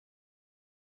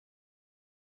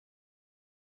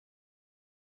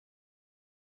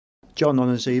John, on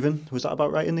us even. Was that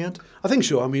about right in the end? I think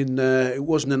so. I mean, it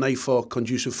wasn't a night for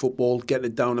conducive football, getting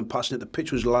it down and passing it. The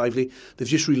pitch was lively. They've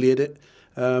just relayed it.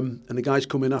 And the guys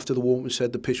come in after the warm and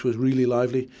said the pitch was really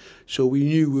lively. So we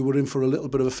knew we were in for a little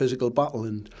bit of a physical battle.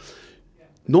 And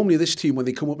normally this team, when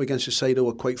they come up against a side who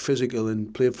are quite physical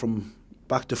and play from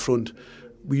back to front,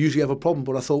 we usually have a problem.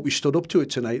 But I thought we stood up to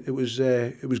it tonight. It was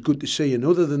good to see. And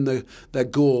other than their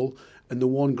goal and the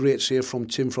one great save from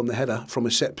Tim from the header, from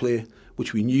a set play,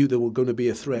 which we knew there were going to be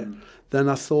a threat, then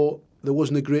I thought there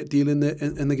wasn't a great deal in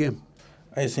the game.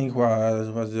 I think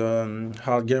was a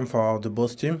hard game for the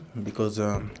both team because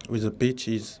with the pitch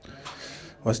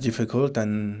was difficult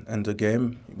and the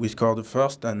game we scored the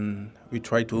first and we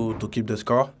tried to keep the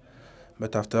score,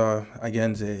 but after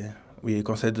again we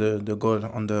conceded the goal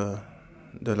on the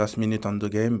last minute on the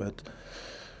game. But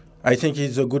I think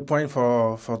it's a good point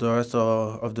for the rest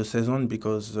of the season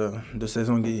because the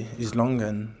season is long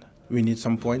and we need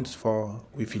some points for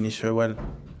we finish well.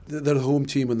 They're a home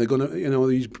team and they're going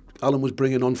to, Alan was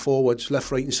bringing on forwards,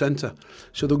 left, right and centre.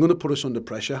 So they're going to put us under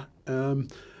pressure.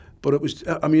 But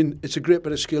it's a great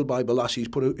bit of skill by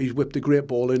Balassi. He's whipped a great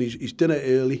ball in, he's done it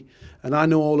early. And I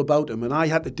know all about him. And I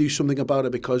had to do something about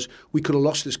it because we could have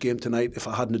lost this game tonight if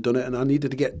I hadn't have done it. And I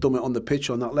needed to get Dummett on the pitch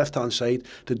on that left-hand side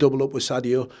to double up with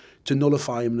Sadio to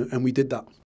nullify him. And we did that.